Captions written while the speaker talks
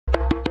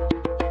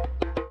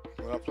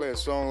play a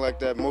song like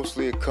that,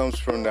 mostly it comes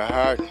from the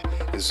heart.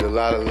 There's a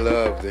lot of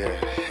love there,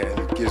 and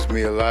it gives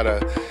me a lot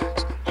of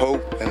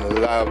hope and a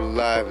lot of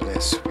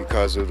liveliness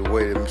because of the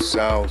way the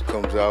sound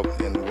comes out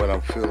and what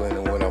I'm feeling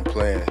and what I'm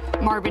playing.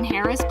 Marvin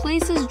Harris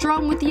plays his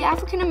drum with the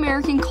African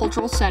American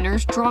Cultural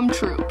Center's drum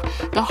troupe,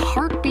 the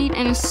heartbeat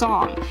in a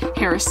song.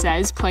 Harris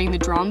says playing the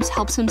drums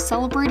helps him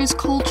celebrate his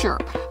culture,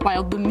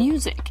 while the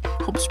music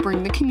helps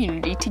bring the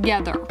community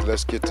together.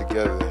 Let's get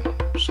together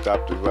and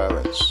stop the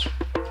violence,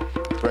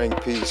 bring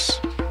peace,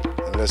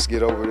 and let's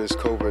get over this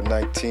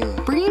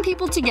COVID-19. Bringing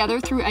people together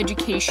through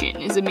education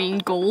is a main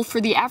goal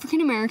for the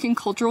African American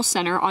Cultural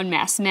Center on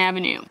Masson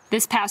Avenue.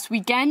 This past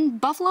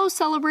weekend, Buffalo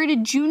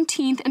celebrated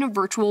Juneteenth in a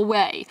virtual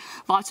way.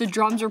 Lots of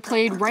drums were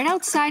played right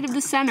outside of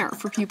the center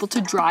for people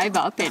to drive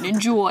up and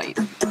enjoy.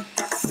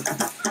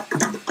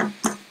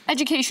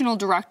 Educational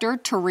Director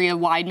Taria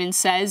Weidman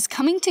says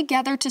coming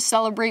together to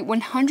celebrate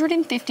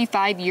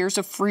 155 years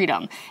of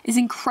freedom is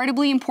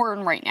incredibly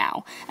important right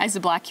now as the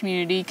Black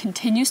community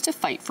continues to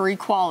fight for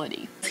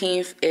equality.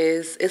 Juneteenth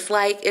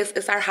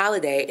it's our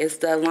holiday. It's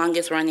the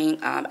longest running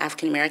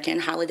African American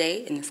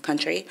holiday in this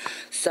country.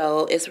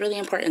 So it's really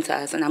important to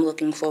us, and I'm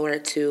looking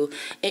forward to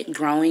it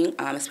growing,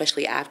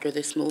 especially after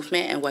this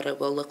movement and what it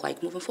will look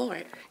like moving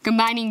forward.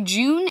 Combining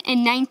June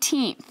and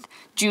 19th,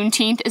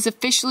 Juneteenth is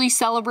officially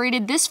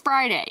celebrated this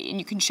Friday, and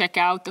you can check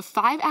out the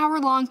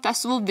 5-hour-long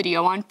festival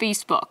video on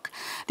Facebook.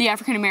 The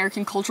African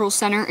American Cultural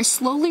Center is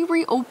slowly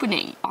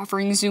reopening,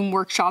 offering Zoom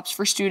workshops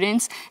for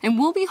students, and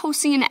will be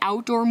hosting an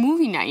outdoor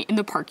movie night in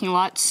the parking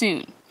lot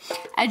soon.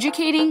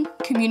 Educating,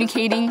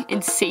 communicating,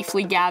 and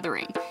safely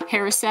gathering,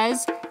 Harris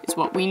says, is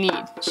what we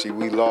need. See,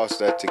 we lost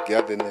that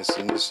togetherness,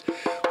 and this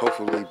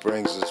hopefully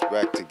brings us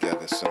back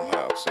together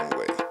somehow, some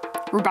way.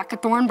 Rebecca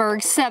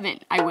Thornburg, 7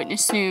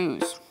 Eyewitness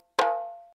News.